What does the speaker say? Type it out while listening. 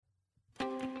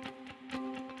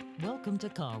Welcome to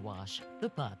Car Wash, the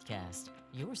podcast,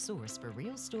 your source for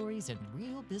real stories and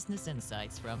real business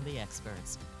insights from the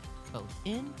experts, both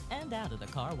in and out of the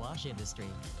car wash industry.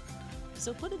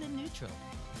 So put it in neutral,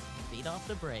 feet off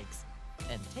the brakes,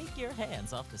 and take your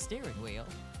hands off the steering wheel,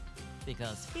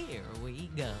 because here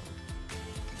we go.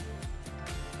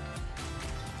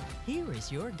 Here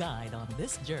is your guide on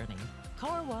this journey,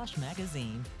 Car Wash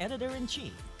Magazine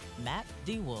Editor-in-Chief, Matt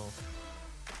DeWolf.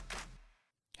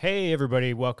 Hey,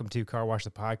 everybody. Welcome to Car Wash, the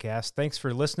podcast. Thanks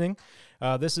for listening.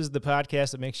 This is the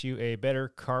podcast that makes you a better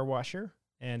car washer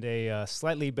and a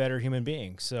slightly better human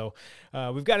being. So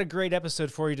we've got a great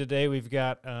episode for you today. We've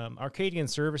got Arcadian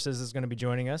Services is going to be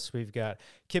joining us. We've got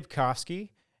Kip Kofsky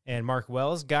and Mark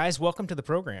Wells. Guys, welcome to the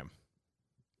program.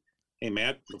 Hey,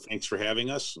 Matt. Thanks for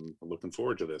having us. I'm looking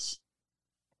forward to this.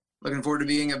 Looking forward to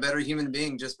being a better human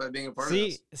being just by being a part of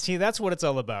this. See, that's what it's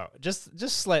all about. Just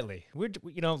slightly. We're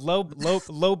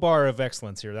low bar of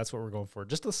excellence here. That's what we're going for.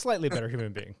 Just a slightly better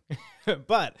human being.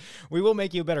 But we will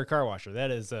make you a better car washer. That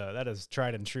is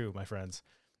tried and true, my friends.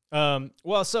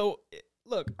 So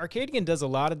look, Arcadian does a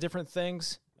lot of different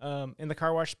things in the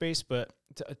car wash space, but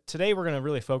today we're going to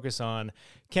really focus on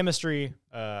chemistry.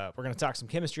 We're going to talk some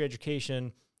chemistry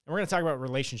education. And we're going to talk about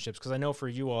relationships because I know for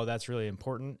you all that's really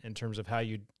important in terms of how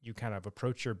you kind of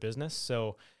approach your business.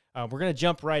 So we're going to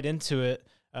jump right into it.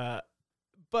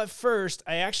 But first,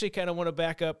 I actually kind of want to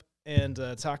back up and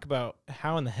talk about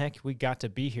how in the heck we got to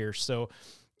be here. So,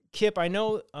 Kip, I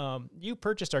know you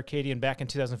purchased Arcadian back in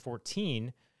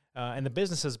 2014, and the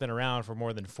business has been around for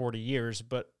more than 40 years.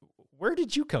 But where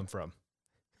did you come from?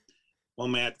 Well,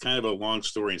 Matt, kind of a long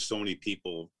story, and so many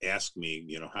people ask me,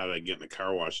 how did I get in the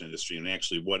car wash industry? And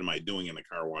actually, what am I doing in the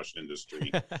car wash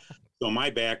industry? So my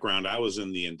background, I was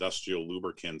in the industrial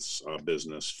lubricants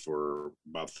business for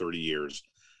about 30 years.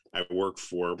 I worked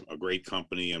for a great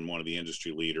company and one of the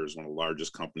industry leaders, one of the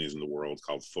largest companies in the world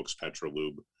called Fuchs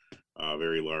Petrolube, a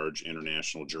very large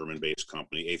international German-based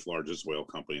company, 8th largest oil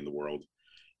company in the world.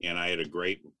 And I had a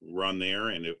great run there,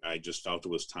 and I just felt it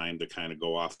was time to kind of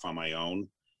go off on my own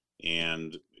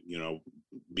and,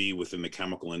 be within the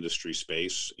chemical industry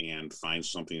space and find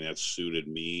something that suited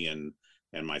me and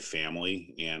my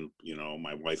family. And,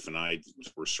 my wife and I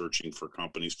were searching for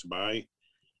companies to buy.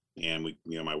 And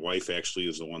my wife actually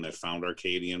is the one that found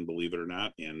Arcadian, believe it or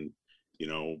not. And,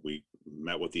 we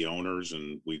met with the owners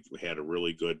and we had a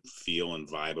really good feel and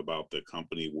vibe about the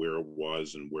company, where it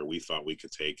was and where we thought we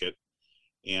could take it.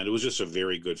 And it was just a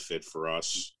very good fit for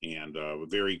us, and a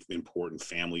very important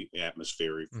family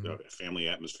atmosphere,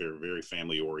 very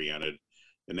family oriented.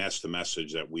 And that's the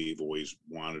message that we've always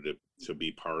wanted it to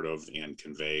be part of and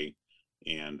convey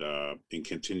and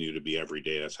continue to be every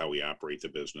day. That's how we operate the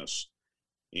business.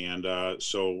 And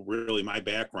so really my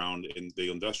background in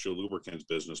the industrial lubricants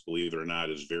business, believe it or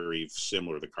not, is very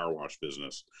similar to the car wash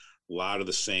business. A lot of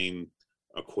the same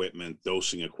equipment,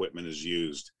 dosing equipment is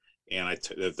used. And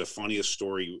the funniest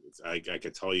story I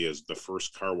could tell you is the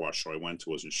first car wash show I went to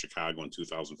was in Chicago in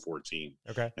 2014.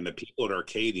 Okay. And the people at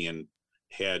Arcadian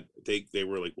they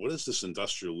were like, what is this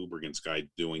industrial lubricants guy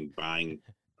doing buying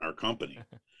our company?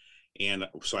 And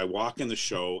so I walk in the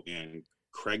show, and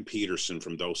Craig Peterson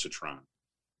from Dosatron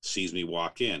sees me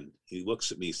walk in. He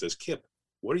looks at me, he says, Kip,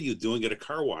 what are you doing at a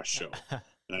car wash show?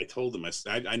 And I told him,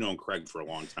 I known Craig for a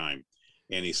long time.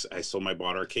 And I told him I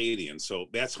bought Arcadian. So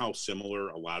that's how similar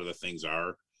a lot of the things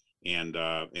are. And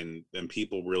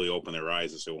people really open their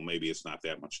eyes and say, well, maybe it's not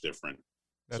that much different.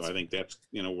 So I think that's,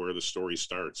 where the story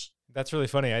starts. That's really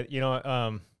funny.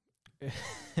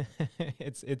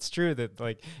 It's true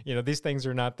that these things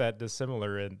are not that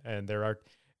dissimilar. And there are,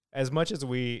 as much as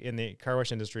we in the car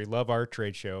wash industry love our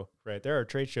trade show, right? There are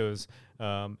trade shows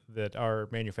that our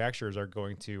manufacturers are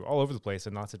going to all over the place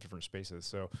in lots of different spaces.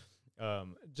 So,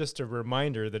 just a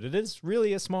reminder that it is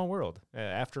really a small world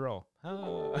after all.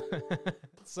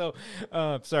 So,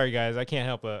 sorry guys, I can't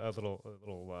help a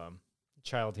little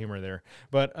child humor there.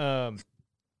 But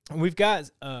we've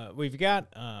got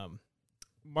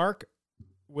Mark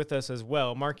with us as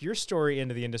well. Mark, your story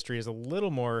into the industry is a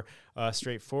little more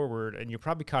straightforward, and you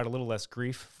probably caught a little less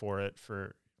grief for it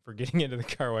for getting into the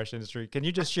car wash industry. Can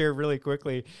you just share really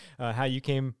quickly how you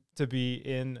came to be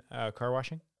in car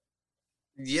washing?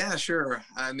 Yeah, sure.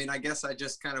 I mean, I guess I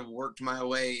just kind of worked my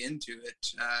way into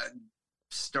it.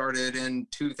 Started in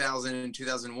 2000 and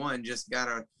 2001, just got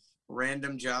a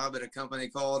random job at a company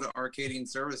called Arcadian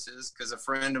Services because a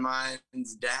friend of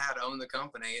mine's dad owned the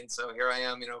company. And so here I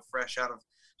am, fresh out of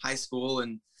high school,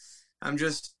 and I'm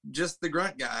just the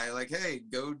grunt guy, like, hey,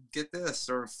 go get this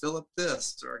or fill up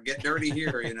this or get dirty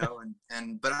here,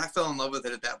 but I fell in love with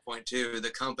it at that point too,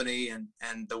 the company and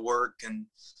the work, and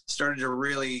started to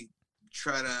really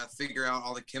try to figure out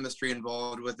all the chemistry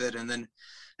involved with it. And then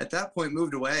at that point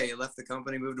moved away, left the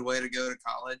company, moved away to go to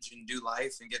college and do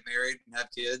life and get married and have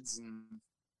kids and,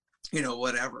 you know,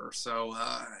 whatever. So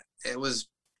it was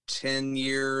 10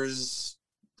 years,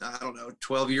 I don't know,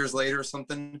 12 years later or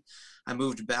something, I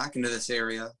moved back into this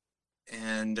area,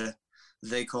 and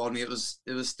they called me. It was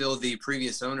still the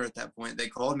previous owner at that point. They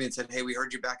called me and said, "Hey, we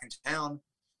heard you back in town.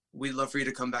 We'd love for you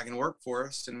to come back and work for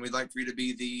us, and we'd like for you to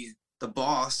be the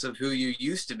boss of who you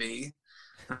used to be."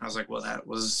 And I was like, "Well,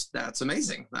 that's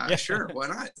amazing. Sure, why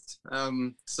not?"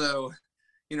 So,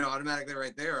 you know, automatically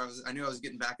right there, I knew I was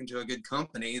getting back into a good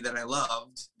company that I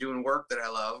loved, doing work that I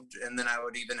loved, and then I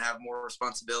would even have more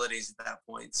responsibilities at that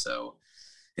point. So,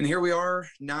 and here we are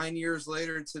 9 years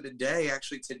later to the day.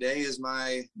 Actually, today is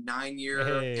my 9-year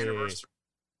anniversary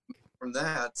from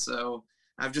that. So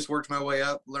I've just worked my way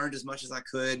up, learned as much as I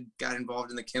could, got involved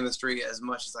in the chemistry as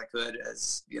much as I could,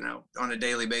 as, you know, on a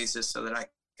daily basis, so that I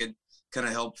could kind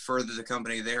of help further the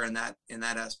company there in that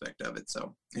aspect of it.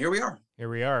 So here we are. Here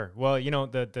we are. Well, you know,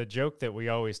 the joke that we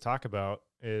always talk about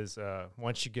is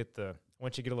once you get a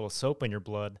little soap in your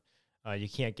blood, you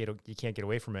can't get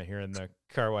away from it here in the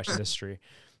car wash industry.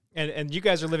 And you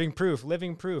guys are living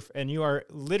proof, and you are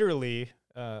literally,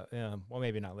 well,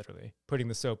 maybe not literally, putting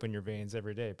the soap in your veins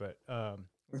every day. But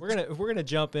we're gonna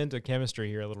jump into chemistry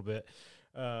here a little bit.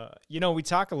 You know, we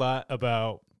talk a lot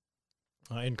about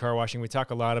in car washing. We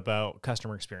talk a lot about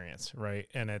customer experience, right?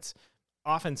 And it's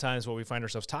oftentimes what we find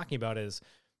ourselves talking about is,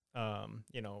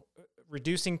 you know,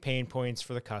 reducing pain points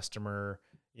for the customer.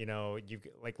 You know,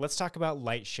 let's talk about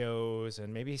light shows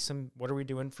and maybe what are we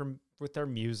doing with our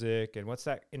music and what's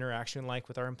that interaction like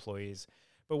with our employees.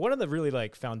 But one of the really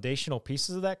like foundational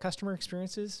pieces of that customer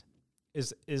experiences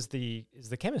is the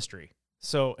chemistry.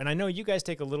 So, and I know you guys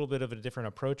take a little bit of a different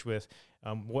approach with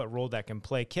what role that can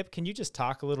play. Kip, can you just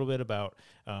talk a little bit about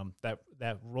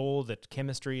that role that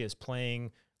chemistry is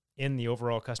playing in the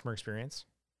overall customer experience?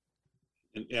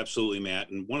 And absolutely, Matt.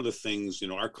 And one of the things, you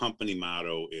know, our company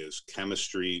motto is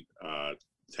chemistry,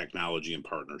 technology, and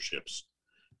partnerships.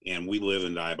 And we live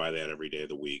and die by that every day of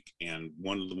the week. And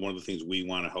one of the things we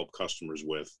want to help customers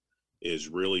with is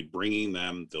really bringing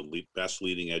them the best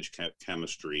leading edge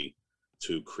chemistry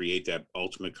to create that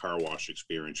ultimate car wash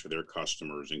experience for their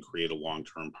customers and create a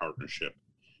long-term partnership.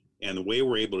 And the way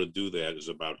we're able to do that is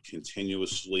about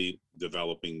continuously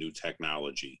developing new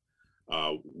technology.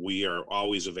 We are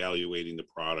always evaluating the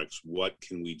products. What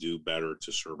can we do better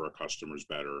to serve our customers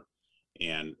better?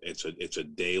 And it's a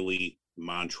daily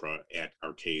mantra at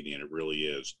Arcadian. It really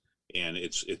is. And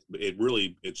it's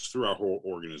through our whole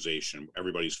organization.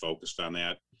 Everybody's focused on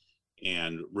that.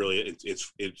 And really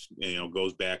it's you know,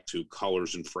 goes back to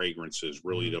colors and fragrances,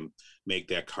 really to make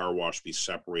that car wash be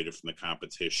separated from the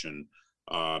competition,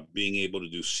 being able to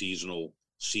do seasonal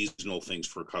things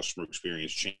for customer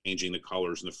experience, changing the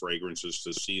colors and the fragrances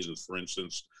to seasons. For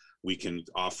instance, we can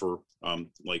offer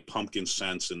like pumpkin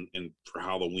scents and for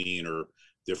Halloween, or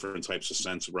different types of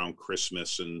scents around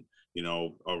Christmas, and, you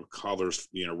know, colors,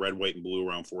 you know, red, white, and blue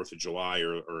around 4th of July,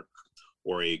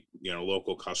 or a, you know,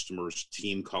 local customers'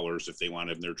 team colors if they want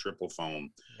to have their triple foam.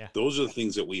 Yeah. Those are the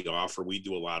things that we offer. We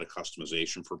do a lot of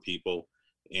customization for people,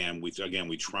 and we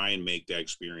try and make that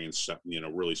experience, you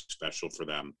know, really special for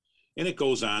them. And it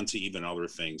goes on to even other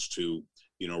things, to,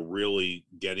 you know, really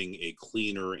getting a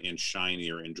cleaner and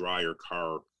shinier and drier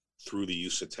car through the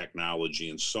use of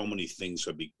technology. And so many things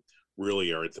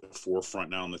really are at the forefront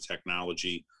now in the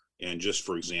technology. And just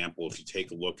for example, if you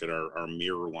take a look at our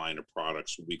mirror line of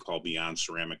products, what we call Beyond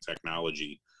Ceramic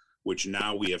Technology, which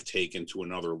now we have taken to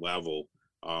another level.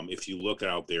 If you look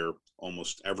out there,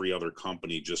 almost every other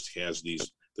company just has the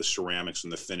ceramics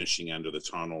in the finishing end of the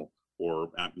tunnel,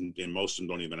 and most of them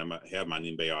don't even have them on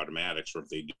in-bay automatics, or if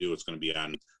they do, it's going to be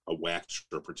on a wax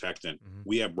or protectant. Mm-hmm.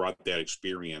 We have brought that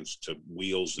experience to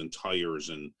wheels and tires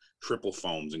and triple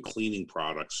foams and cleaning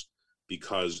products,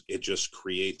 because it just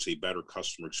creates a better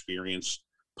customer experience,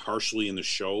 partially in the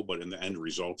show, but in the end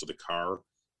result of the car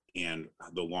and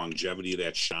the longevity of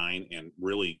that shine, and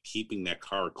really keeping that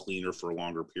car cleaner for a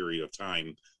longer period of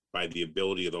time by the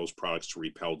ability of those products to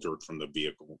repel dirt from the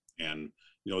vehicle. And,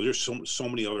 you know, there's so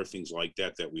many other things like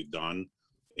that we've done,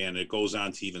 and it goes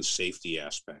on to even safety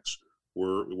aspects.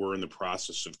 We're in the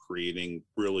process of creating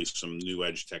really some new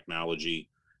edge technology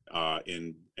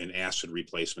in acid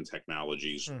replacement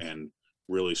technologies, and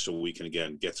really so we can,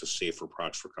 again, get to safer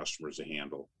products for customers to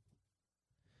handle.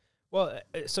 Well,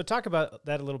 so talk about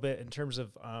that a little bit in terms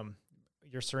of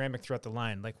your ceramic throughout the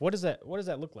line. Like, what does that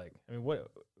look like? I mean,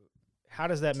 how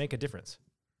does that make a difference?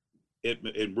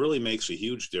 It really makes a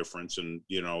huge difference. And,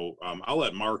 you know, I'll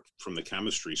let Mark from the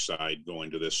chemistry side go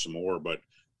into this some more, but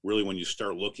really, when you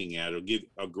start looking at it, it'll give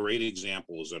a great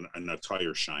example is a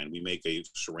tire shine. We make a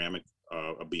ceramic,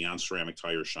 a Beyond Ceramic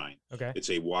tire shine. Okay. It's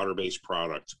a water-based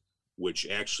product, which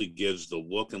actually gives the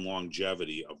look and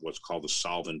longevity of what's called a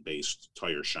solvent-based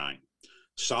tire shine.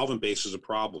 Solvent base is a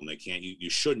problem. You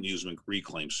shouldn't use them in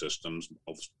reclaim systems.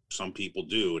 Some people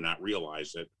do and not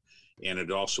realize it. And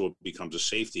it also becomes a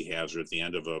safety hazard at the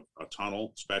end of a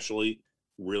tunnel, especially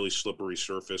really slippery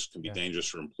surface, can be dangerous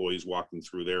for employees walking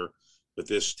through there. But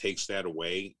this takes that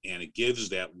away, and it gives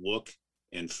that look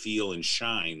and feel and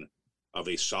shine of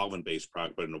a solvent-based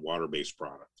product, but in a water-based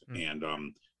product. And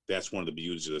that's one of the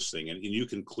beauties of this thing. And you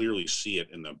can clearly see it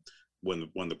in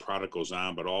when the product goes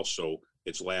on, but also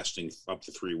it's lasting up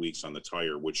to 3 weeks on the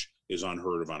tire, which is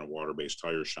unheard of on a water-based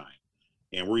tire shine.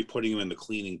 And we're putting them in the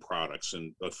cleaning products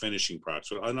and the finishing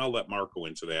products. And I'll let Mark go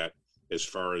into that as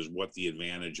far as what the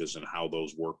advantages and how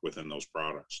those work within those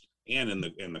products and in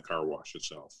the car wash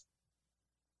itself.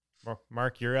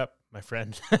 Mark, you're up, my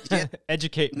friend. Yeah.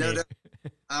 Educate me.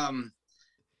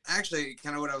 Actually,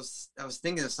 kind of what I was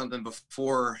thinking of something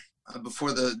before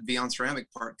the Beyond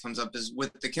Ceramic part comes up is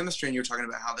with the chemistry, and you're talking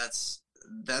about how that's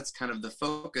kind of the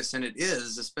focus, and it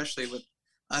is, especially with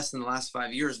us in the last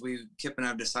 5 years. Kip and I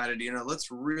have decided,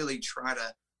 let's really try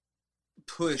to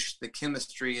push the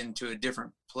chemistry into a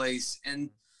different place.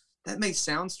 And that may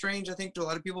sound strange, I think, to a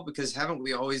lot of people, because haven't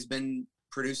we always been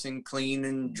producing clean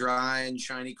and dry and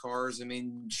shiny cars? I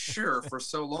mean, sure, for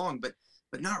so long, but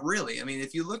not really. I mean,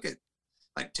 if you look at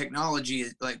like technology,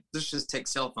 like let's just take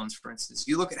cell phones, for instance.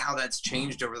 You look at how that's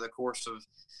changed over the course of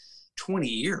 20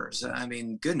 years. I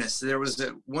mean, goodness, there was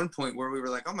at one point where we were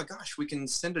like, oh my gosh, we can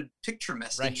send a picture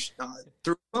message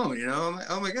through phone,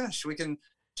 oh my gosh, we can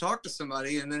talk to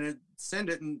somebody and then send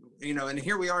it. And, and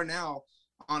here we are now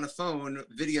on a phone,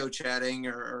 video chatting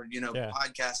or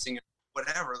podcasting or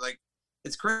whatever. Like,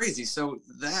 it's crazy. So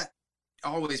that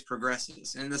always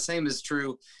progresses. And the same is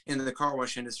true in the car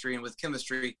wash industry, and with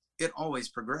chemistry, it always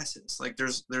progresses. Like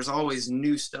there's always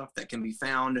new stuff that can be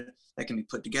found, that can be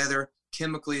put together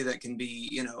chemically, that can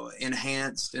be,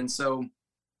 enhanced. And so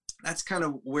that's kind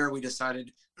of where we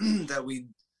decided that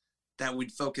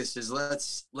we'd focus is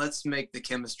let's make the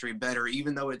chemistry better,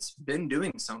 even though it's been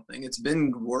doing something, it's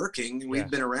been working. We've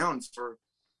been around for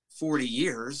 40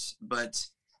 years, but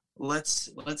let's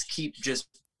keep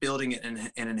just building it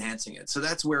and enhancing it. So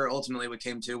that's where ultimately we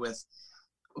came to with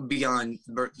Beyond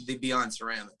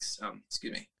Ceramics.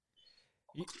 Excuse me.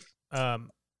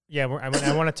 Yeah,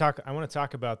 I want to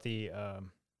talk about the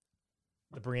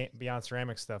Beyond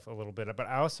Ceramics stuff a little bit, but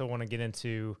I also want to get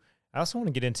into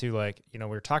like, we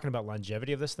were talking about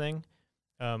longevity of this thing.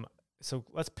 So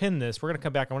let's pin this. We're going to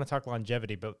come back. I want to talk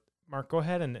longevity, but Mark, go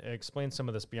ahead and explain some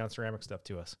of this Beyond Ceramic stuff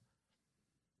to us.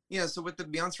 Yeah, so with the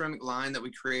Beyond Ceramic line that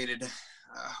we created,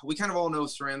 we kind of all know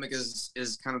ceramic is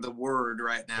kind of the word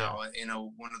right now,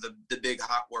 one of the big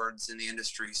hot words in the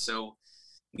industry. So,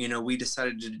 we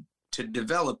decided to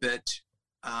develop it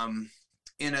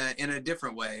in a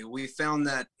different way. We found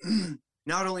that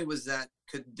not only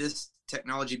could this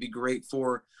technology be great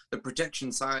for the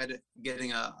protection side,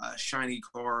 getting a shiny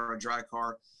car or a dry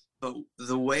car, but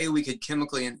the way we could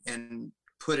chemically and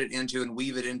put it into and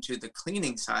weave it into the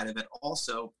cleaning side of it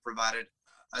also provided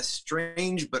a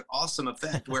strange but awesome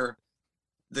effect where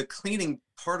the cleaning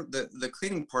part of the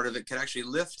cleaning part of it could actually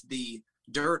lift the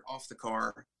dirt off the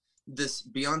car. This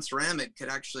Beyond Ceramic could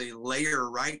actually layer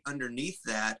right underneath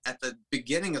that at the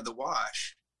beginning of the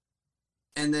wash,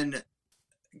 and then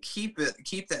keep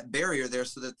that barrier there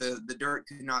so that the dirt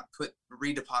could not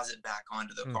redeposit back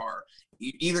onto the car,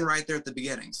 even right there at the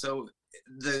beginning. So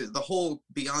the whole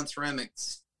Beyond Ceramic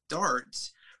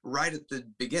starts right at the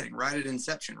beginning, right at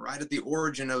inception, right at the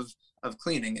origin of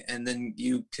cleaning, and then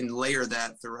you can layer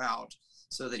that throughout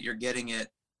so that you're getting it,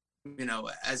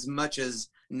 as much as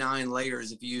 9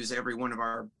 layers if you use every one of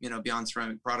our Beyond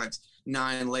Ceramic products,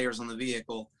 9 layers on the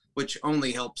vehicle, which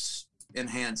only helps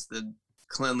enhance the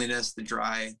cleanliness, the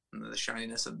dry, and the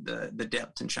shininess of the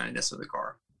depth and shininess of the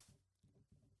car.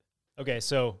 Okay,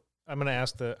 so I'm gonna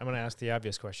ask the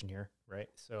obvious question here, right?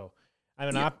 So I'm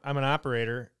an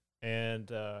operator,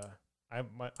 and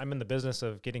I'm in the business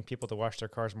of getting people to wash their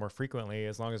cars more frequently,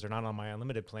 as long as they're not on my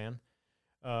unlimited plan.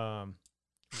 Why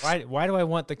do I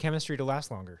want the chemistry to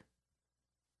last longer?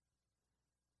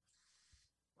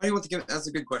 That's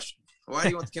a good question. Why do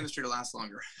you want the chemistry to last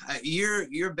longer?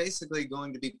 You're basically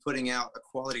going to be putting out a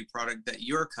quality product that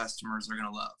your customers are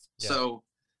going to love. Yeah. So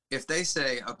if they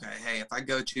say, okay, hey, if I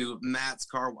go to Matt's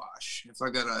Car Wash, if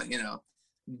I go to,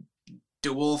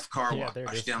 DeWolf Car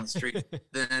Wash down the street,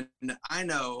 then I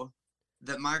know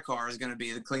that my car is going to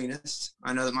be the cleanest.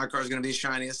 I know that my car is going to be the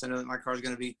shiniest. I know that my car is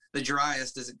going to be the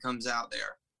driest as it comes out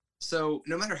there. So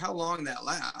no matter how long that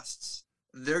lasts,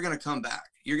 they're going to come back.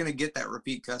 You're going to get that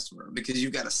repeat customer because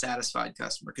you've got a satisfied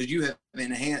customer, because you have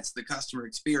enhanced the customer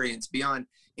experience beyond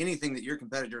anything that your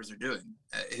competitors are doing,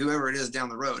 whoever it is down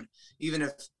the road. Even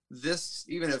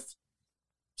if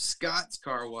Scott's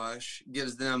Car Wash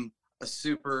gives them a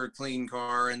super clean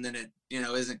car and then it,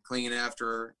 isn't clean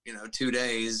after, 2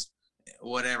 days,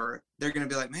 whatever, they're going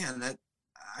to be like, man, that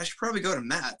I should probably go to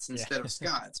Matt's instead of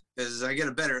Scott's because I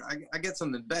get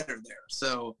something better there.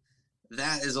 So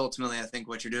that is ultimately, I think,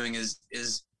 what you're doing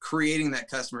is creating that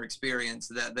customer experience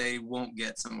that they won't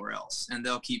get somewhere else, and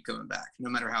they'll keep coming back no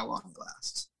matter how long it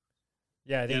lasts.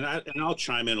 Yeah, and I'll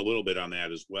chime in a little bit on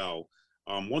that as well.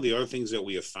 One of the other things that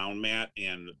we have found, Matt,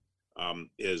 and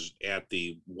is at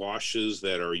the washes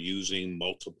that are using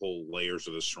multiple layers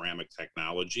of the ceramic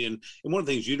technology. And one of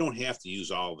the things, you don't have to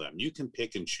use all of them. You can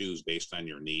pick and choose based on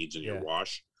your needs and your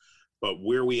wash. But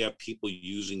where we have people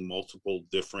using multiple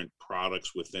different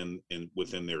products within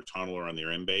their tunnel or on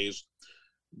their in bays,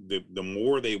 the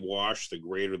more they wash, the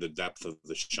greater the depth of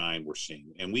the shine we're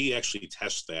seeing. And we actually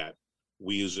test that.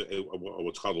 We use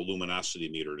what's called a luminosity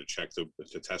meter to test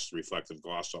the reflective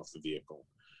gloss off the vehicle.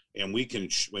 And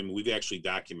we've actually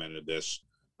documented this.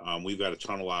 We've got a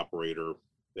tunnel operator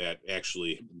that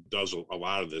actually does a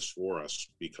lot of this for us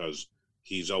because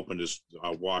he's opened his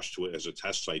wash to it as a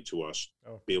test site to us,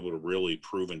 be able to really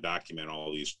prove and document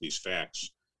all these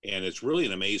facts. And it's really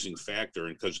an amazing factor.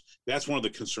 And because that's one of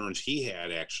the concerns he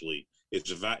had actually, is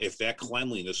if that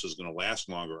cleanliness is going to last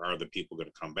longer, are the people going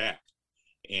to come back?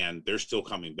 And they're still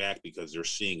coming back because they're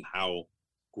seeing how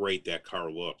great that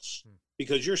car looks.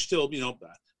 Because you're still,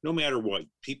 no matter what,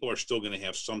 people are still going to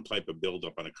have some type of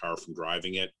buildup on a car from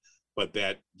driving it. But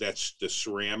that's the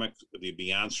ceramic, the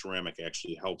Beyond Ceramic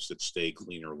actually helps it stay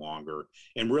cleaner longer.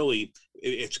 And really,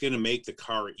 it's going to make the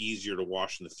car easier to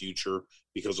wash in the future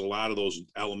because a lot of those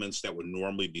elements that would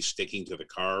normally be sticking to the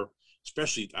car,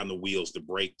 especially on the wheels, the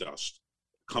brake dust,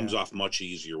 comes off much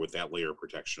easier with that layer of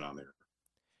protection on there.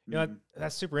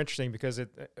 That's super interesting because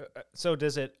so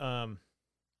does it,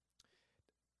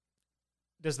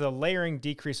 does the layering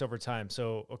decrease over time?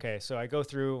 So, okay, so I go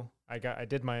through, I got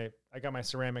my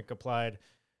ceramic applied.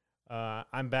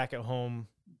 I'm back at home.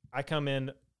 I come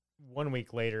in 1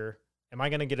 week later. Am I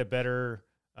going to get a better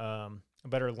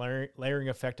layering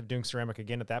effect of doing ceramic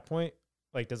again at that point?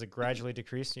 Like, does it gradually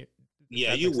decrease?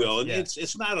 Yeah, you will. Yeah.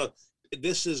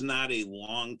 This is not a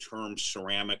long-term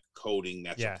ceramic coating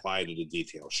that's applied at a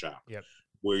detail shop. Yep.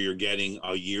 Where you're getting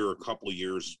a year, a couple of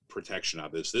years protection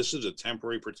of this. This is a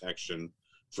temporary protection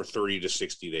for 30 to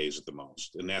 60 days at the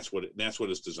most. And that's what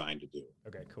it's designed to do.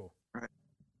 Okay, cool. Right.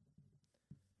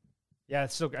 Yeah.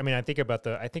 So, I think about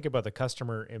the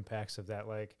customer impacts of that.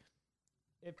 Like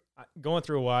if going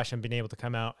through a wash and being able to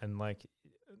come out and like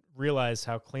realize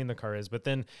how clean the car is, but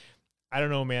then I don't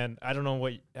know, man. I don't know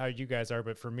how you guys are,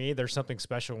 but for me, there's something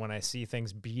special when I see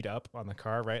things beat up on the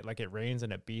car, right? Like it rains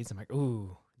and it beats. I'm like,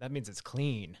 ooh, that means it's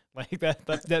clean. Like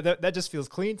that just feels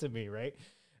clean to me, right?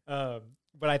 But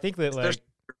I think that like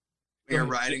you're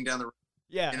riding down the road,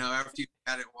 yeah, after you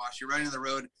had it washed, you're riding on the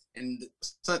road and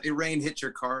rain hits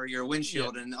your car, your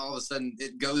windshield, and all of a sudden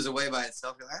it goes away by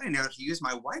itself. You're like, I didn't know how to use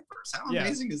my wipers. How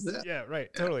amazing is that? Yeah, right.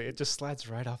 Yeah. Totally. It just slides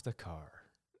right off the car.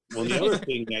 Well, the other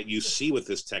thing that you see with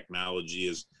this technology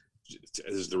is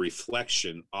the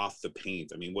reflection off the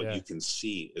paint. I mean, what you can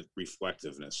see,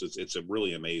 reflectiveness. It's a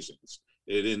really amazing.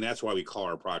 And that's why we call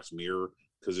our products mirror,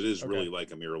 because it is really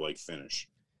like a mirror-like finish.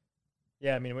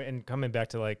 Yeah, I mean, and coming back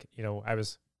to like, I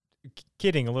was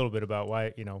kidding a little bit about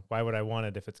why would I want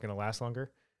it if it's going to last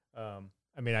longer?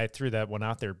 I threw that one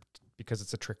out there because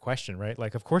it's a trick question, right?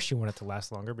 Like, of course you want it to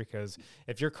last longer because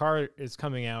if your car is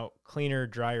coming out cleaner,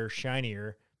 drier,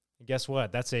 shinier, guess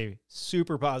what? That's a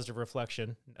super positive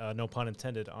reflection, no pun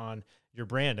intended, on your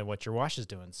brand and what your wash is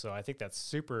doing. So I think that's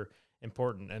super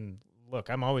important. And look,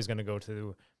 I'm always going to go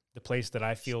to the place that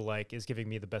I feel like is giving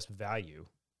me the best value,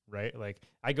 right? Like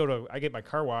I get my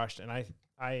car washed and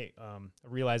I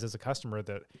realize as a customer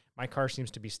that my car seems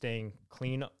to be staying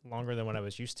clean longer than what I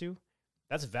was used to.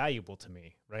 That's valuable to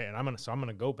me, right? And I'm going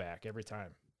to go back every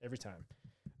time.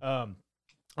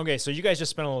 Okay. So you guys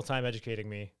just spent a little time educating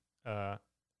me.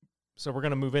 So we're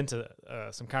going to move into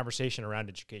some conversation around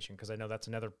education, because I know that's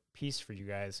another piece for you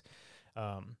guys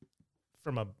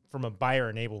from a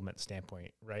buyer enablement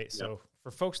standpoint, right? Yep. So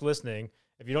for folks listening,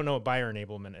 if you don't know what buyer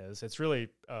enablement is, it's really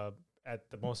at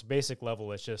the most basic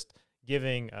level, it's just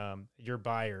giving your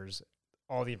buyers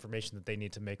all the information that they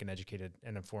need to make an educated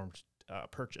and informed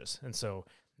purchase. And so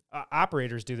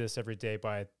operators do this every day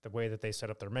by the way that they set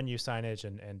up their menu signage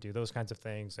and do those kinds of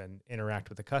things and interact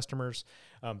with the customers.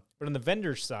 But on the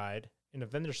vendor side, in a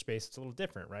vendor space, it's a little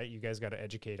different, right? You guys got to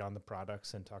educate on the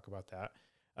products and talk about that.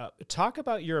 Talk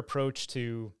about your approach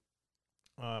to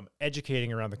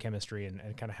educating around the chemistry and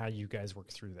kind of how you guys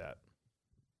work through that.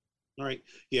 All right.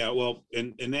 Yeah. Well,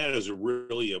 and that is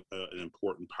really an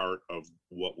important part of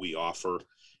what we offer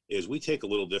is we take a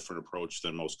little different approach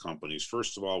than most companies.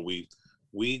 First of all,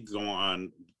 we go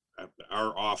on,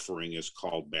 our offering is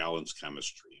called balanced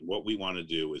chemistry. What we want to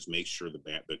do is make sure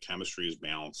the chemistry is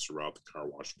balanced throughout the car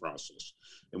wash process.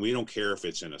 And we don't care if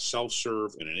it's in a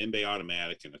self-serve, in an in-bay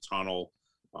automatic, in a tunnel,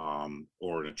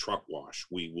 or in a truck wash.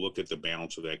 We look at the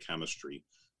balance of that chemistry,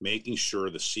 making sure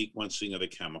the sequencing of the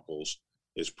chemicals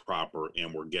is proper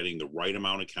and we're getting the right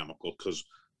amount of chemical. Because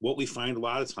what we find a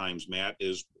lot of times, Matt,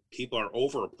 is people are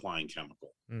over applying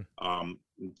chemical.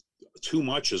 Too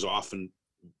much is often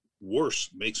worse,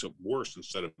 makes it worse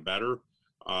instead of better,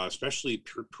 especially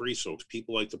pre-soaks.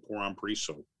 People like to pour on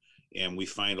pre-soak. And we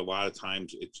find a lot of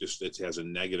times it has a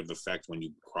negative effect when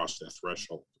you cross that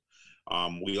threshold.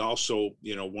 We also,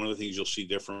 one of the things you'll see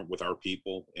different with our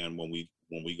people, and when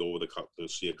we go to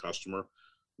see a customer,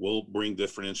 we'll bring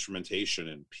different instrumentation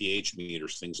and pH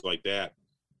meters, things like that,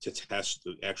 to test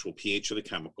the actual pH of the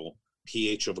chemical,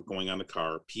 pH of it going on the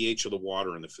car, pH of the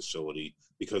water in the facility,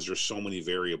 because there's so many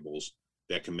variables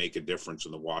that can make a difference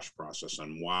in the wash process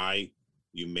on why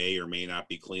you may or may not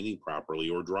be cleaning properly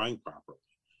or drying properly.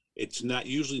 It's not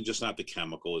usually just not the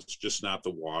chemical. It's just not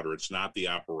the water. It's not the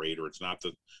operator. It's not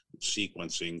the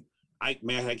sequencing.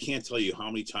 Matt, I can't tell you how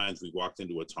many times we walked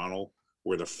into a tunnel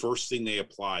where the first thing they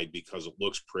applied, because it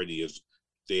looks pretty, is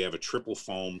they have a triple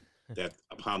foam that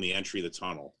upon the entry of the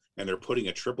tunnel, and they're putting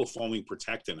a triple foaming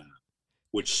protectant on,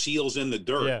 which seals in the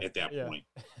dirt at that point.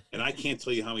 And I can't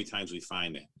tell you how many times we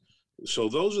find that. So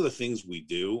those are the things we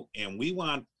do, and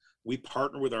we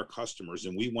partner with our customers,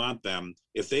 and we want them,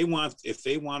 if they want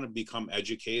to become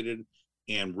educated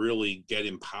and really get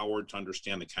empowered to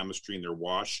understand the chemistry in their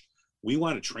wash, we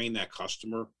want to train that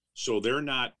customer so they're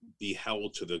not be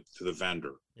held to the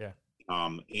vendor. Yeah.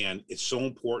 And it's so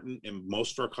important, and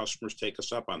most of our customers take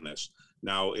us up on this.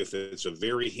 Now, if it's a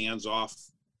very hands-off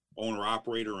owner,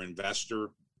 operator, or investor,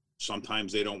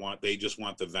 sometimes they just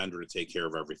want the vendor to take care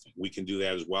of everything. We can do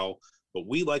that as well. But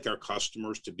we like our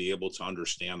customers to be able to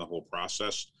understand the whole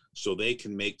process so they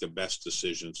can make the best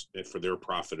decisions for their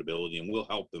profitability, and we'll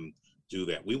help them do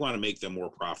that. We want to make them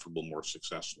more profitable, more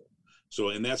successful. So,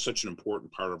 and that's such an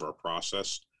important part of our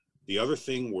process. The other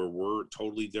thing where we're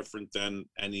totally different than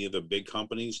any of the big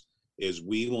companies is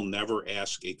we will never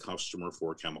ask a customer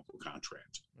for a chemical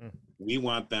contract. We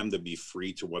want them to be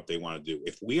free to what they want to do.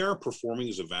 If we are performing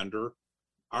as a vendor,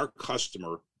 our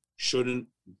customer shouldn't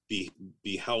be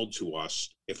held to us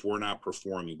if we're not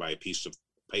performing by a piece of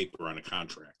paper on a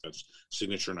contract. That's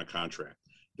signature on a contract.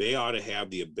 They ought to have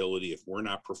the ability, if we're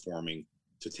not performing,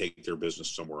 to take their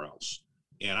business somewhere else.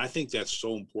 And I think that's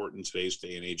so important in today's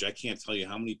day and age. I can't tell you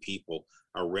how many people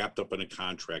are wrapped up in a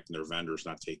contract and their vendor's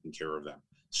not taking care of them,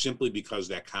 simply because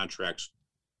that contract's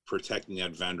protecting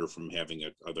that vendor from having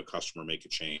the customer make a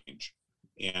change.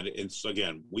 And it's,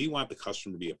 again, we want the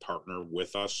customer to be a partner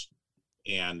with us.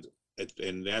 And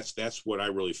that's what I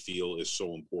really feel is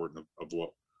so important of what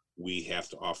we have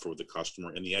to offer with the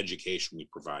customer, and the education we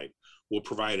provide. We'll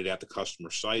provide it at the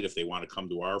customer site. If they want to come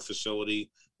to our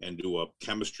facility and do a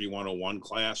Chemistry 101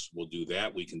 class, we'll do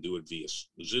that. We can do it via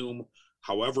Zoom.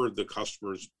 However the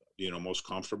customer's most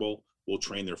comfortable, we'll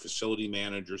train their facility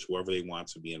managers, whoever they want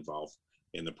to be involved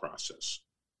in the process.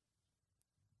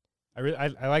 I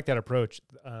like that approach.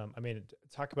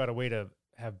 Talk about a way to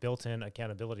have built-in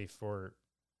accountability for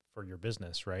your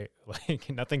business, right? Like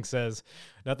nothing says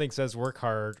work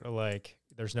hard like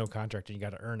there's no contract and you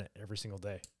got to earn it every single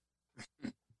day.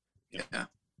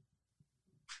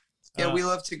 Yeah, we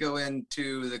love to go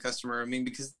into the customer.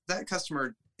 Because that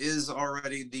customer is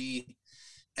already the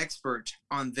expert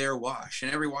on their wash,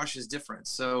 and every wash is different.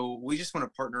 So we just want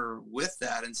to partner with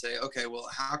that and say, okay, well,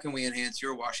 how can we enhance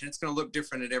your wash? And it's going to look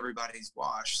different at everybody's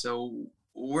wash. So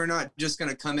we're not just going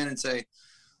to come in and say,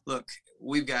 look,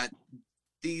 we've got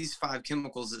these 5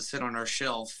 chemicals that sit on our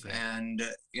shelf, and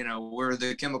we're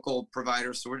the chemical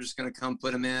provider, so we're just going to come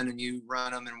put them in and you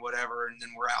run them and whatever, and then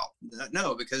we're out.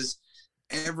 No, because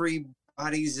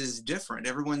everybody's is different.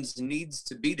 Everyone's needs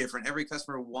to be different. Every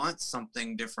customer wants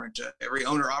something different. Every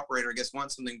owner operator, I guess,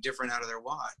 wants something different out of their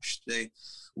wash. They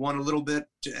want a little bit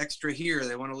extra here.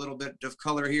 They want a little bit of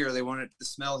color here. They want it to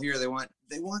smell here. They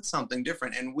want something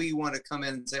different, and we want to come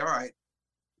in and say, all right,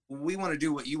 we want to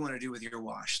do what you want to do with your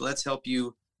wash. Let's help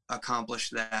you accomplish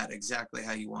that exactly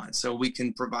how you want. So we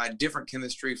can provide different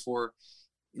chemistry for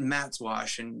Matt's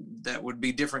wash, and that would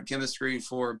be different chemistry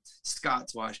for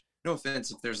Scott's wash. No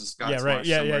offense if there's a Scott's Yeah, right. wash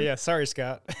Yeah, somewhere. yeah. Sorry,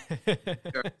 Scott.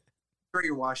 Sure,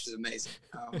 your wash is amazing.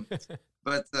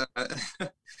 But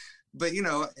but you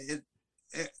know,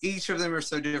 each of them are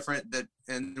so different that,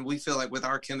 and we feel like with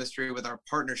our chemistry, with our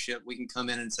partnership, we can come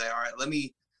in and say, all right, let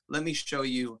me show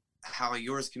you how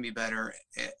yours can be better,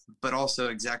 but also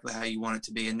exactly how you want it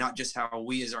to be, and not just how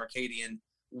we as Arcadian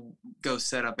go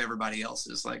set up everybody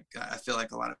else's. Like, I feel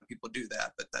like a lot of people do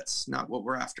that, but that's not what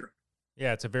we're after.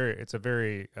 Yeah, it's a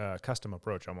very custom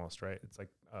approach almost, right? It's like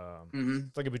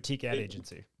it's like a boutique ad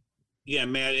agency. Yeah,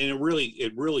 Matt, and it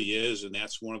really is, and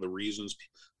that's one of the reasons.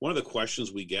 One of the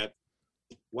questions we get: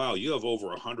 wow, you have over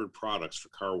 100 products for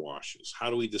car washes. How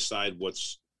do we decide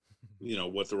what's,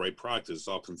 what the right product is? It's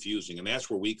all confusing, and that's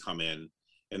where we come in.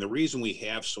 And the reason we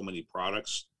have so many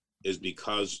products is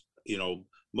because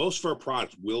most of our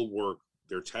products will work.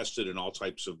 They're tested in all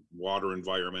types of water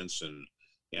environments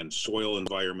and soil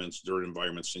environments, dirt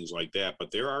environments, things like that. But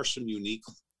there are some unique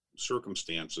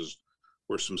circumstances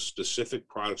where some specific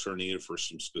products are needed for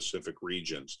some specific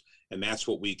regions. And that's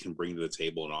what we can bring to the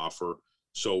table and offer.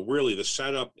 So really the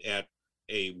setup at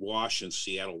a wash in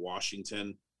Seattle,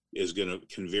 Washington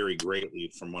can vary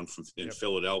greatly from one in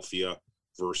Philadelphia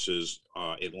versus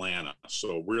Atlanta.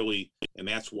 So really, and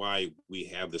that's why we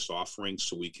have this offering,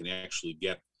 so we can actually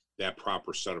get that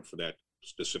proper setup for that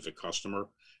specific customer.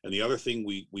 And the other thing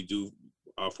we do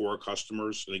for our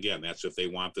customers, and again, that's if they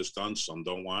want this done, some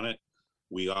don't want it.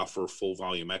 We offer full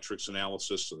volumetrics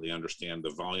analysis, so they understand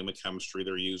the volume of chemistry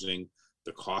they're using,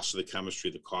 the cost of the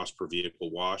chemistry, the cost per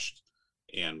vehicle washed.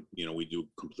 And, we do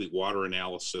complete water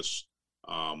analysis.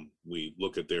 We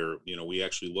look at we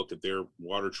actually look at their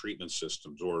water treatment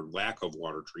systems or lack of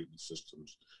water treatment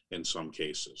systems in some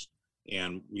cases.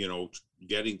 And,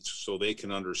 getting so they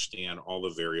can understand all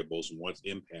the variables and what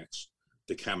impacts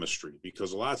the chemistry.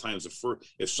 Because a lot of times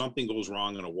if something goes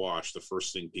wrong in a wash, the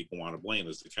first thing people want to blame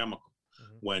is the chemical.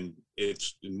 When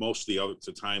it's most of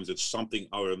the times it's something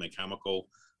other than the chemical.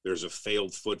 There's a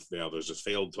failed foot valve, there's a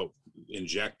failed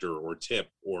injector or tip,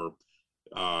 or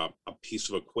a piece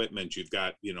of equipment. You've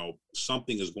got,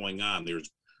 something is going on. There's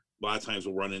a lot of times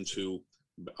we'll run into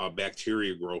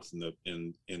bacteria growth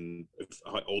in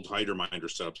old hydrominder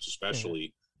setups,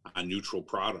 especially on neutral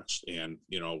products. And,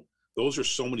 those are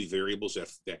so many variables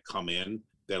that come in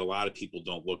that a lot of people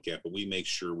don't look at, but we make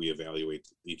sure we evaluate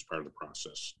each part of the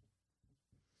process.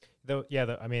 Though,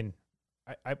 yeah, I mean,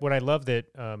 what I love that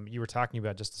you were talking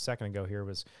about just a second ago here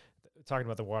was talking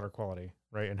about the water quality,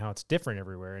 right, and how it's different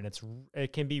everywhere, and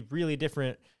it can be really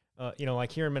different.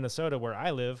 Like here in Minnesota where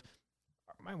I live,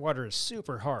 my water is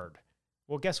super hard.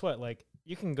 Well, guess what? Like,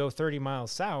 you can go 30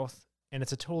 miles south, and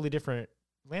it's a totally different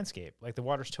landscape. Like, the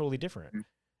water's totally different. Mm-hmm.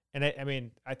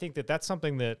 And I think that's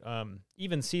something that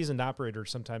even seasoned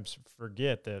operators sometimes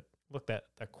forget, that look, that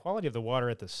the quality of the water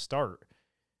at the start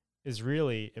is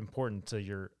really important to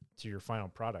your final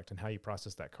product and how you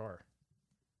process that car.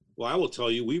 Well, I will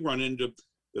tell you, we run into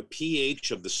the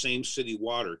pH of the same city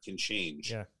water can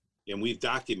change. Yeah. And we've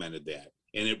documented that.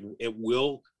 And it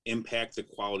will impact the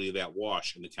quality of that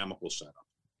wash and the chemical setup.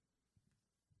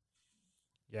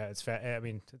 Yeah, it's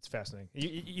fascinating.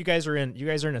 You guys are in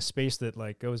a space that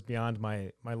like goes beyond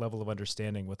my level of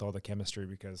understanding with all the chemistry,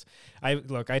 because I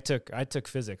took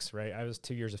physics, right? I was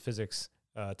 2 years of physics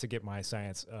to get my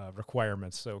science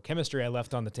requirements. So chemistry I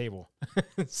left on the table.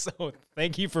 So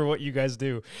thank you for what you guys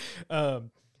do.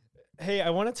 Hey, I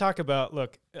want to talk about,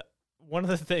 one of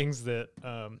the things that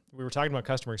we were talking about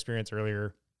customer experience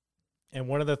earlier. And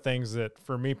one of the things that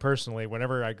for me personally,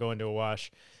 whenever I go into a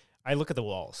wash, I look at the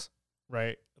walls,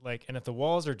 right? Like, and if the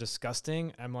walls are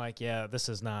disgusting, I'm like, yeah, this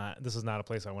is not a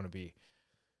place I want to be.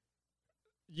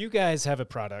 You guys have a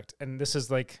product, and this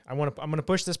is like, I'm going to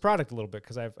push this product a little bit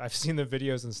because I've seen the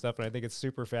videos and stuff, and I think it's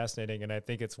super fascinating, and I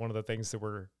think it's one of the things that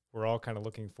we're all kind of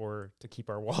looking for to keep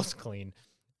our walls clean.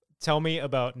 Tell me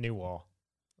about NuWall.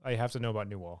 I have to know about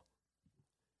NuWall.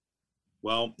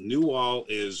 Well,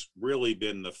 NuWall has really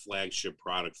been the flagship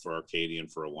product for Arcadian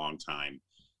for a long time.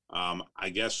 I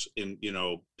guess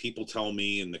people tell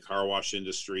me in the car wash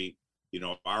industry,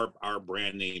 our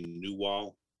brand name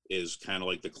NuWall is kind of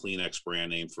like the Kleenex brand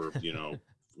name for in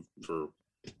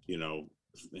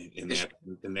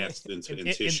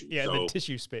tissue. Yeah, so, the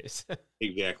tissue space.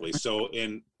 Exactly. So,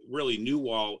 and really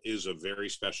NuWall is a very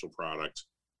special product.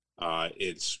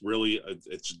 It's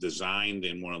designed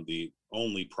in one of the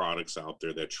only products out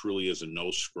there that truly is a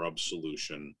no scrub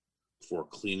solution for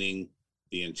cleaning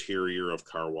the interior of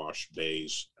car wash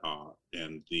bays,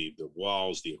 and the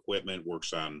walls. The equipment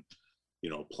works on,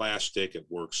 plastic. It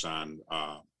works on,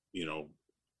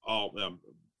 all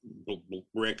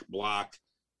brick, block.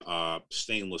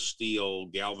 stainless steel,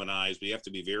 galvanized. We have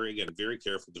to be very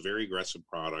careful. It's a very aggressive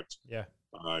product. Yeah.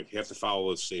 You have to follow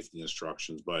those safety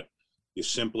instructions, but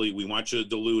we want you to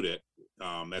dilute it.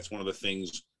 That's one of the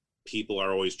things people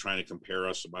are always trying to compare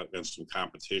us against some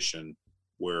competition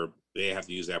where they have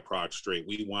to use that product straight.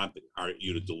 We want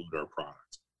you to dilute our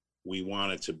product. We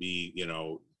want it to be,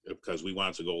 because we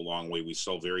want it to go a long way. We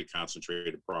sell very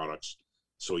concentrated products,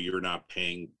 so you're not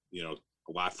paying,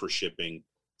 a lot for shipping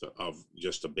of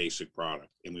just a basic product.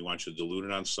 And we want you to dilute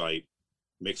it on site,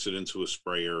 mix it into a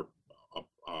sprayer,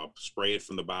 spray it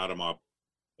from the bottom up,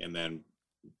 and then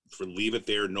leave it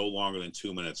there no longer than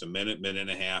 2 minutes, a minute and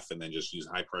a half, and then just use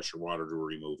high pressure water to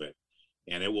remove it.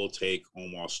 And it will take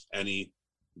almost any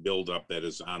buildup that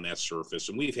is on that surface.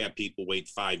 And we've had people wait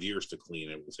 5 years to clean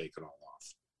it. We'll take it all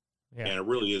off. Yeah. And it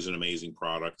really is an amazing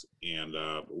product. And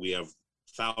we have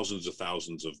thousands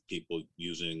of people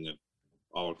using it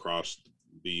all across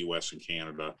the U.S. and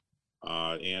Canada.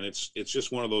 And it's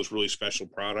just one of those really special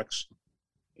products.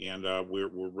 And we're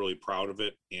really proud of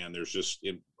it. And there's just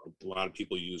a lot of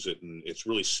people use it, and it's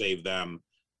really saved them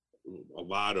a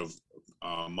lot of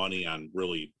money on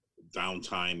really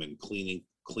downtime and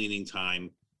cleaning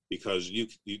time, because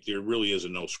there really is a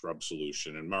no scrub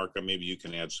solution. And Mark, maybe you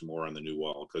can add some more on the new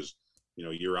wall, because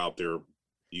you're out there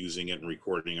using it and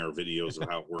recording our videos of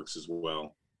how it works as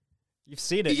well. You've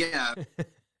seen it. Yeah.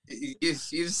 You've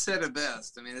said it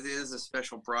best. I mean, it is a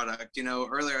special product.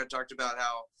 Earlier I talked about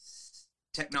how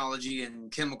technology and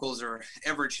chemicals are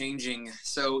ever changing.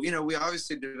 So, we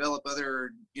obviously develop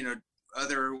other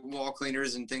wall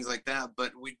cleaners and things like that,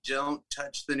 but we don't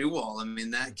touch the new wall. I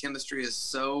mean, that chemistry is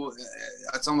so,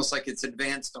 it's almost like it's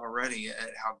advanced already at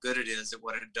how good it is at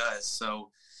what it does.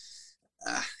 So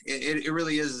it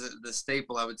really is the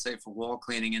staple, I would say, for wall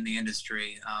cleaning in the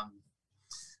industry.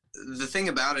 The thing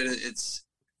about it,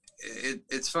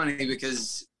 it's funny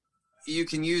because you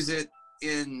can use it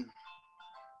in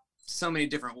so many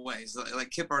different ways.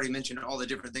 Like Kip already mentioned all the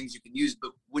different things you can use,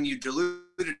 but when you dilute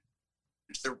it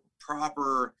to the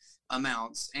proper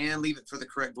amounts and leave it for the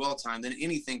correct dwell time, then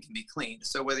anything can be cleaned.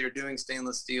 So whether you're doing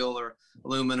stainless steel or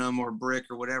aluminum or brick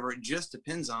or whatever, it just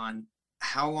depends on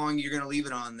how long you're going to leave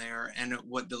it on there and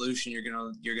what dilution you're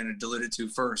going to dilute it to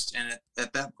first. And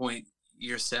at that point,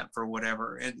 you're set for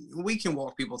whatever. And we can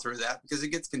walk people through that because it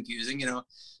gets confusing.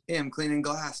 Hey, I'm cleaning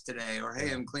glass today, or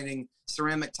hey, I'm cleaning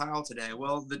ceramic tile today.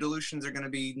 Well, the dilutions are going to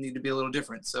need to be a little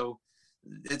different. So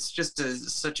it's just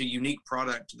such a unique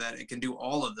product that it can do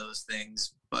all of those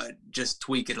things, but just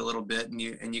tweak it a little bit, and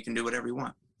you can do whatever you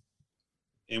want.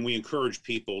 And we encourage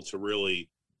people to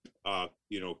really,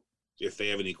 if they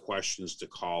have any questions, to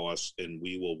call us, and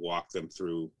we will walk them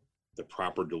through the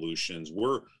proper dilutions.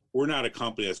 We're not a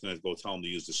company that's going to go tell them to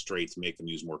use the straight to make them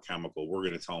use more chemical. We're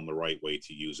going to tell them the right way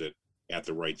to use it at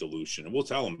the right dilution. And we'll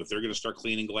tell them if they're going to start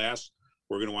cleaning glass,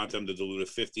 we're going to want them to dilute it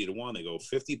 50-1. They go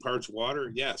 50 parts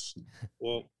water. Yes.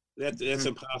 Well, that's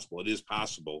impossible. It is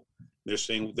possible. They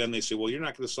say, well, you're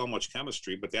not going to sell much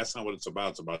chemistry, but that's not what it's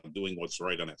about. It's about doing what's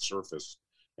right on that surface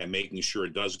and making sure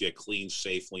it does get cleaned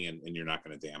safely, and you're not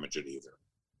going to damage it either.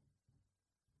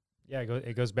 Yeah,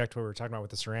 it goes back to what we were talking about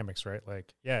with the ceramics, right?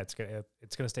 Like, yeah, it's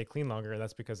gonna stay clean longer.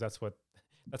 That's because that's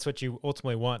what you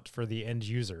ultimately want for the end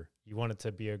user. You want it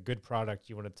to be a good product.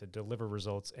 You want it to deliver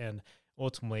results and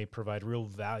ultimately provide real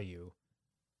value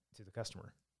to the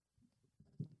customer.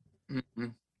 Mm-hmm.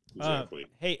 Exactly.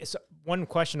 Hey, so one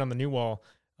question on the new wall: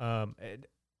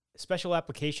 special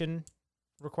application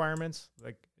requirements.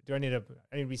 Like, do I need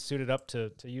to be suited up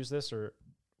to use this, or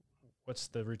what's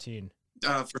the routine?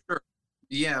 For sure.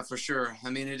 Yeah, for sure. I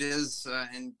mean, it is,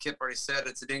 and Kip already said,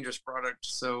 it's a dangerous product.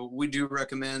 So we do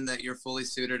recommend that you're fully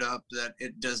suited up, that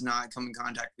it does not come in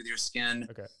contact with your skin.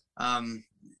 Okay.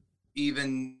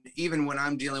 Even when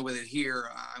I'm dealing with it here,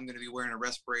 I'm going to be wearing a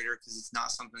respirator because it's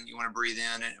not something that you want to breathe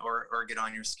in or get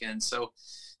on your skin. So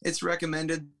it's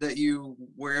recommended that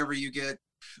wherever you get,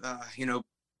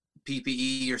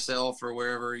 PPE yourself, or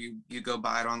wherever you go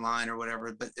buy it online or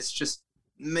whatever, but it's just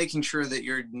making sure that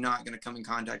you're not going to come in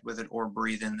contact with it or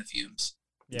breathe in the fumes.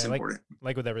 It's important.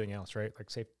 Like with everything else, right?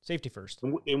 Like safety first.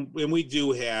 And we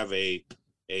do have a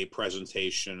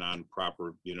presentation on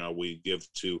proper, we give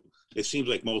to, it seems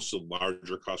like most of the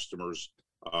larger customers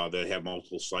that have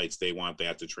multiple sites, they want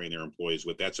that to train their employees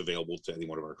with. That's available to any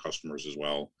one of our customers as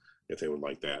well, if they would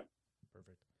like that.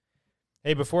 Perfect.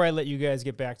 Hey, before I let you guys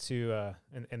get back to,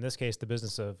 in this case, the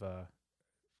business of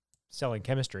selling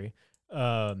chemistry,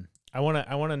 I want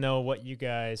to know what you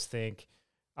guys think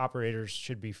operators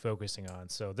should be focusing on.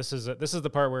 So this is the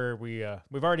part where we've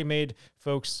already made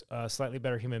folks slightly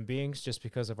better human beings just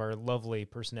because of our lovely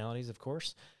personalities, of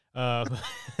course.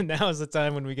 Now is the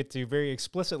time when we get to very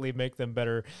explicitly make them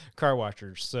better car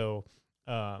washers. So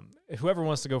whoever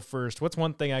wants to go first, what's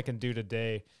one thing I can do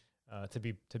today to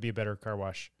be a better car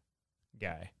wash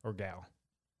guy or gal?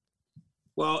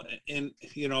 Well, and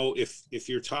if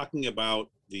you're talking about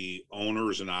the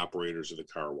owners and operators of the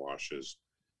car washes,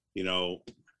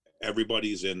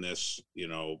 everybody's in this,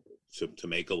 to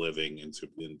make a living and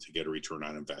to get a return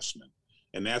on investment.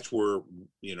 And that's where,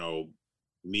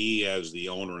 me as the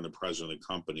owner and the president of the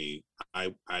company,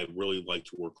 I really like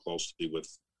to work closely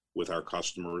with our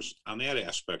customers on that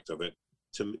aspect of it,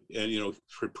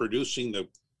 for producing the,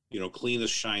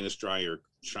 cleanest, shiniest,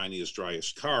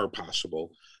 driest car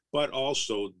possible, but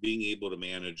also being able to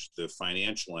manage the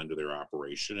financial end of their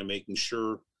operation and making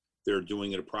sure they're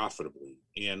doing it profitably.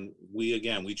 And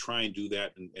we try and do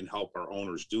that and help our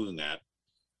owners doing that.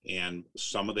 And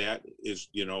some of that is,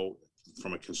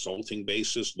 from a consulting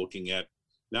basis, looking at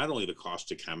not only the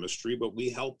cost of chemistry, but we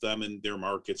help them in their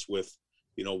markets with,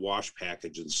 wash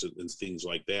packages and things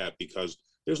like that, because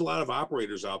there's a lot of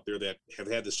operators out there that have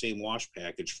had the same wash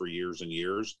package for years and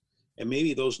years. And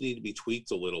maybe those need to be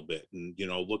tweaked a little bit and,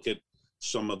 look at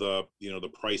some of the, the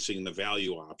pricing, the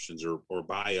value options or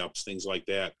buy ups, things like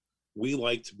that. We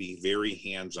like to be very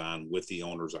hands-on with the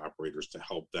owners, operators to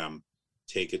help them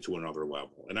take it to another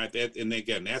level. And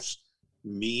again, that's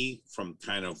me from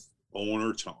kind of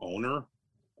owner to owner,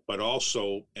 but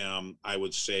also I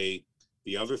would say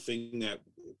the other thing that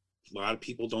a lot of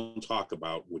people don't talk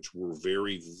about, which we're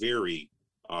very, very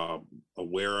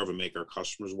aware of and make our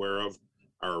customers aware of,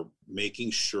 are making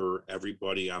sure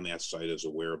everybody on that site is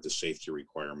aware of the safety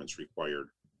requirements required.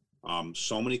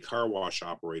 So many car wash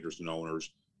operators and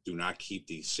owners do not keep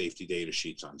the safety data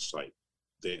sheets on site.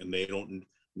 They don't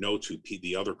know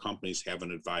the other companies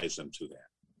haven't advised them to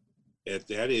that.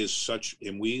 That is such,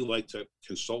 and we like to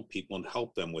consult people and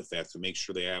help them with that to make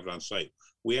sure they have it on site.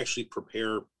 We actually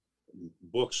prepare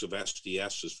books of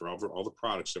SDSs for all the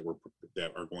products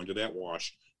that are going to that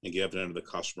wash and give them to the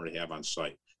customer to have on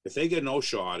site. If they get an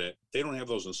OSHA audit, they don't have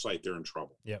those on site, they're in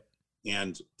trouble. Yep.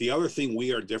 And the other thing,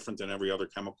 we are different than every other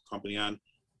chemical company on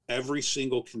every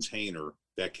single container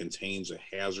that contains a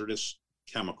hazardous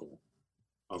chemical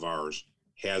of ours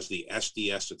has the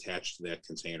SDS attached to that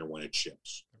container when it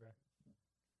ships.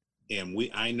 Okay. And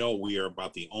I know we are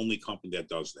about the only company that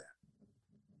does that.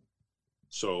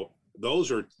 So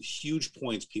those are huge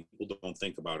points people don't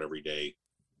think about every day.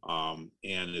 And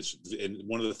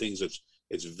one of the things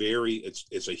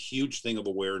it's a huge thing of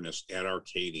awareness at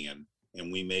Arcadian,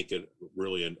 and we make it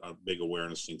really a big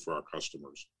awareness thing for our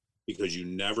customers, because you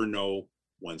never know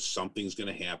when something's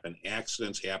going to happen.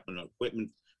 Accidents happen,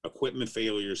 equipment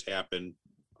failures happen,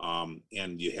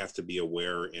 and you have to be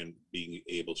aware and being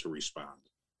able to respond.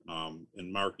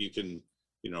 And Mark, you can,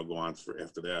 go on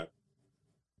after that.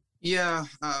 Yeah,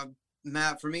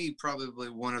 Matt, for me, probably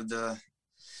one of the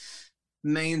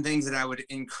main things that I would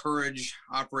encourage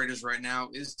operators right now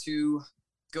is to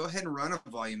go ahead and run a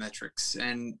volumetrics.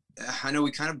 And I know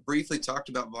we kind of briefly talked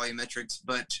about volumetrics,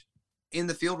 but in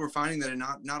the field, we're finding that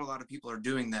not a lot of people are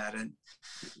doing that, and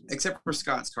except for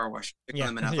Scott's Car Wash.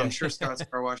 I'm sure Scott's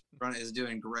Car Wash is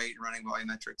doing great running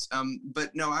volumetrics.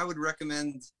 But no, I would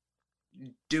recommend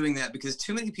doing that, because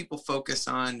too many people focus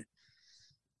on,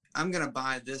 I'm going to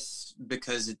buy this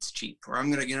because it's cheap, or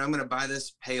I'm going to buy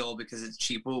this pail because it's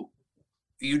cheap. Well,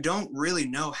 you don't really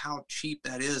know how cheap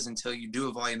that is until you do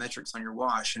a volumetrics on your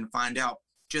wash and find out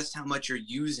just how much you're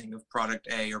using of product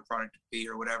A or product B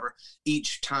or whatever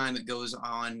each time it goes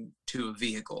on to a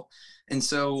vehicle. And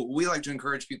so we like to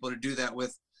encourage people to do that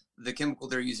with the chemical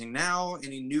they're using now,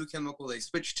 any new chemical they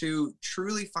switch to.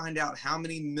 Truly find out how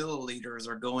many milliliters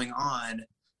are going on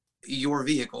your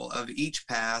vehicle of each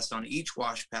pass, on each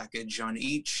wash package, on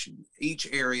each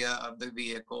area of the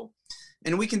vehicle.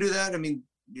 And we can do that. I mean,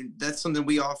 that's something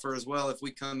we offer as well. If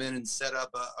we come in and set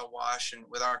up a wash and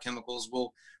with our chemicals,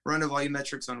 we'll run a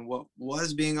volumetrics on what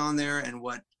was being on there and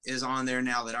what is on there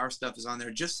now that our stuff is on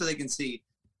there, just so they can see.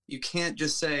 You can't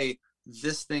just say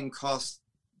this thing costs,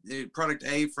 product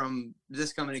A from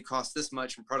this company costs this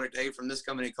much and product A from this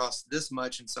company costs this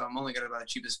much, and so I'm only going to buy the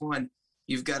cheapest one.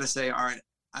 You've got to say, all right,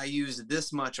 I used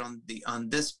this much on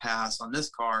this pass on this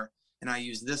car, and I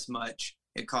used this much.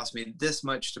 It cost me this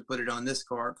much to put it on this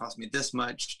car. It cost me this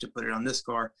much to put it on this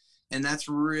car. And that's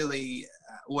really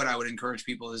what I would encourage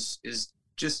people is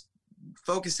just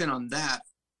focus in on that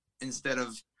instead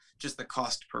of just the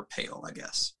cost per pail, I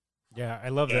guess. Yeah, I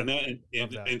love that.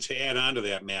 And to add on to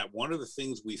that, Matt, one of the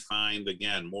things we find,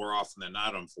 again, more often than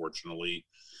not, unfortunately,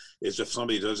 is if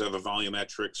somebody does have a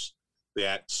volumetrics,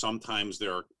 that sometimes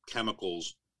there are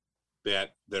chemicals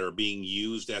that are being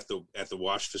used at the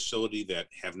wash facility that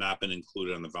have not been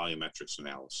included on the volumetrics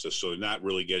analysis. So not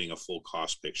really getting a full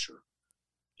cost picture.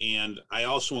 And I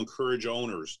also encourage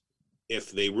owners,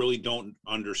 if they really don't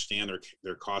understand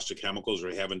their cost of chemicals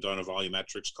or haven't done a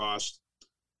volumetrics cost,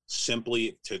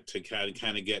 simply to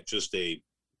kind of get just an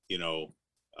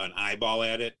eyeball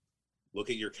at it, look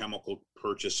at your chemical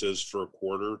purchases for a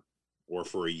quarter or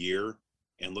for a year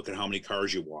and look at how many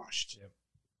cars you washed. Yep.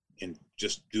 And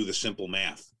just do the simple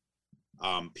math.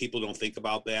 People don't think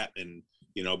about that, and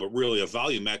but really a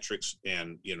volumetrics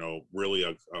and really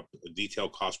a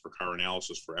detailed cost per car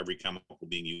analysis for every chemical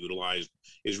being utilized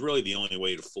is really the only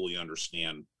way to fully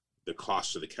understand the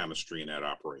cost of the chemistry in that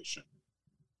operation.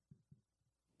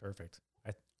 Perfect.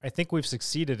 I think we've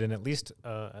succeeded in at least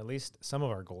some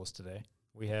of our goals today.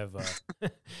 We have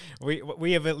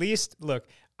we have at least, look,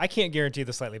 I can't guarantee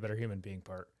the slightly better human being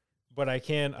part. But I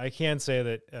can say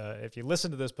that if you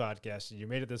listen to this podcast and you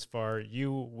made it this far,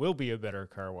 you will be a better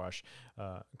car washer,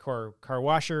 car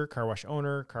wash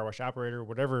owner, car wash operator,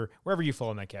 wherever you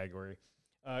fall in that category.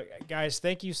 Guys,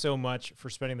 thank you so much for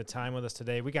spending the time with us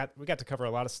today. We got to cover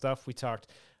a lot of stuff. We talked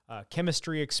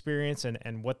chemistry experience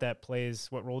and what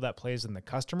role that plays in the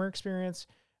customer experience.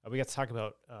 We got to talk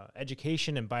about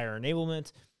education and buyer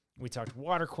enablement. We talked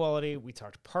water quality. We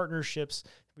talked partnerships.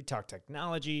 We talked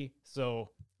technology.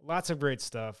 So lots of great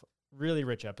stuff. Really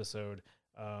rich episode.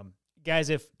 Guys,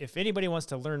 if anybody wants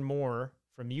to learn more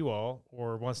from you all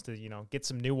or wants to, get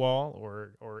some new wall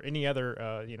or any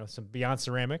other, some Beyond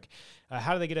Ceramic,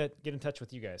 how do they get in touch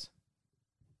with you guys?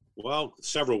 Well,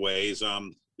 several ways.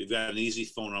 We've got an easy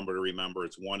phone number to remember.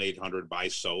 It's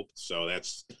 1-800-BUY-SOAP. So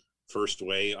that's first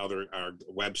way. Our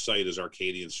website is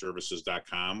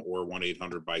arcadianservices.com or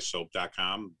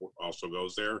 1-800-BUY-SOAP.com also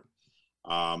goes there.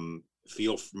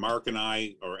 Mark and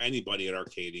I or anybody at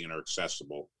Arcadian are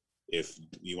accessible. If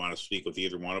you want to speak with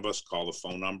either one of us, call the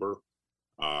phone number,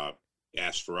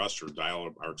 ask for us or dial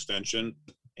our extension,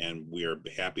 and we are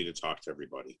happy to talk to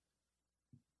everybody.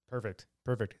 Perfect.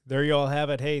 There you all have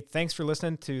it. Hey, thanks for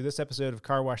listening to this episode of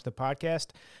Car Wash the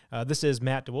Podcast. This is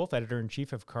Matt DeWolf,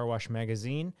 Editor-in-Chief of Car Wash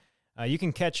Magazine. You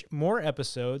can catch more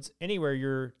episodes anywhere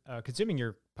you're consuming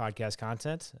your podcast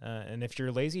content. And if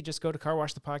you're lazy, just go to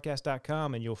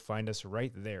carwashthepodcast.com and you'll find us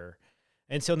right there.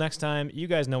 Until next time, you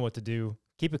guys know what to do.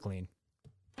 Keep it clean.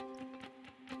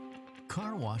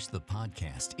 Car Wash the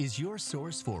Podcast is your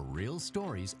source for real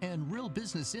stories and real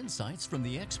business insights from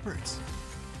the experts,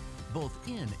 both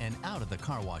in and out of the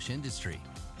car wash industry.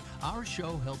 Our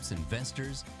show helps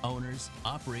investors, owners,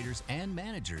 operators, and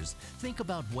managers think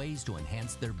about ways to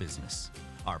enhance their business.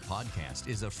 Our podcast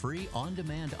is a free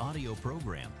on-demand audio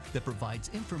program that provides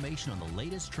information on the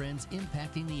latest trends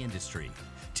impacting the industry,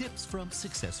 tips from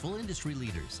successful industry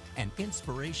leaders, and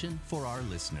inspiration for our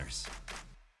listeners.